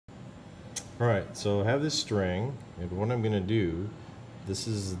Alright, so I have this string, and what I'm going to do, this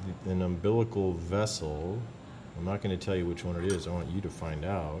is an umbilical vessel. I'm not going to tell you which one it is, I want you to find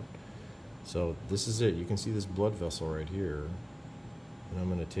out. So this is it, you can see this blood vessel right here. And I'm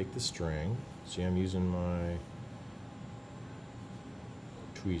going to take the string, see I'm using my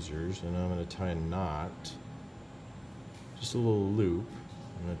tweezers, and I'm going to tie a knot, just a little loop.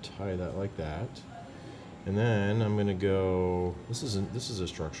 I'm going to tie that like that. And then I'm gonna go. This is a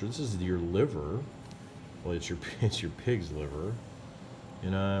structure. This is your liver. Well, it's your pig's liver.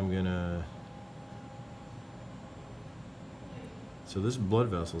 And I'm gonna. So this blood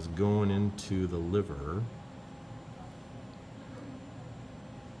vessel is going into the liver.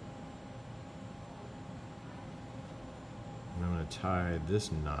 And I'm gonna tie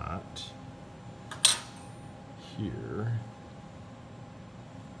this knot here.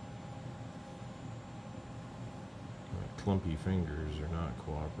 Clumpy fingers are not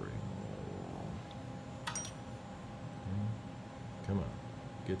cooperating. Okay. Come on,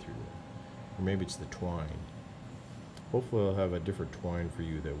 get through there. Or maybe it's the twine. Hopefully I'll have a different twine for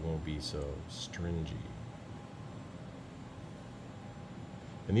you that won't be so stringy.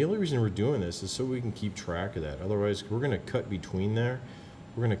 And the only reason we're doing this is so we can keep track of that. Otherwise, we're going to cut between there.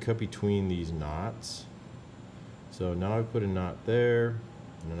 We're going to cut between these knots. So now I put a knot there,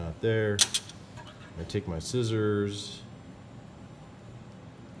 and a knot there. I take my scissors,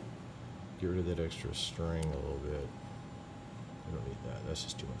 get rid of that extra string a little bit. I don't need that, that's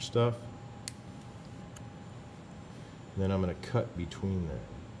just too much stuff. And then I'm going to cut between there.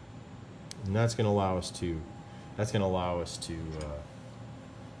 And that's going to allow us to,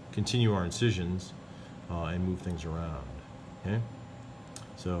 continue our incisions and move things around. Okay?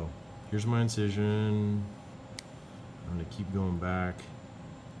 So here's my incision. I'm going to keep going back.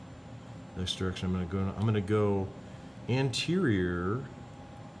 This direction I'm gonna go anterior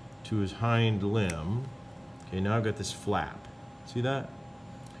to his hind limb. Okay, now I've got this flap. See that?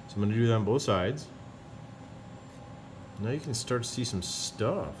 So I'm gonna do that on both sides. Now you can start to see some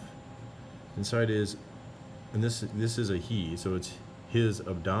stuff. Inside is, and this is a he, so it's his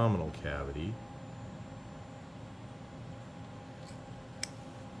abdominal cavity.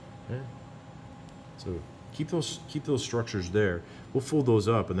 Okay. So keep those structures there. We'll fold those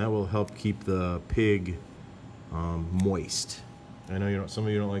up, and that will help keep the pig moist. I know some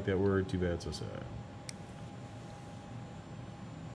of you don't like that word. Too bad, so sad.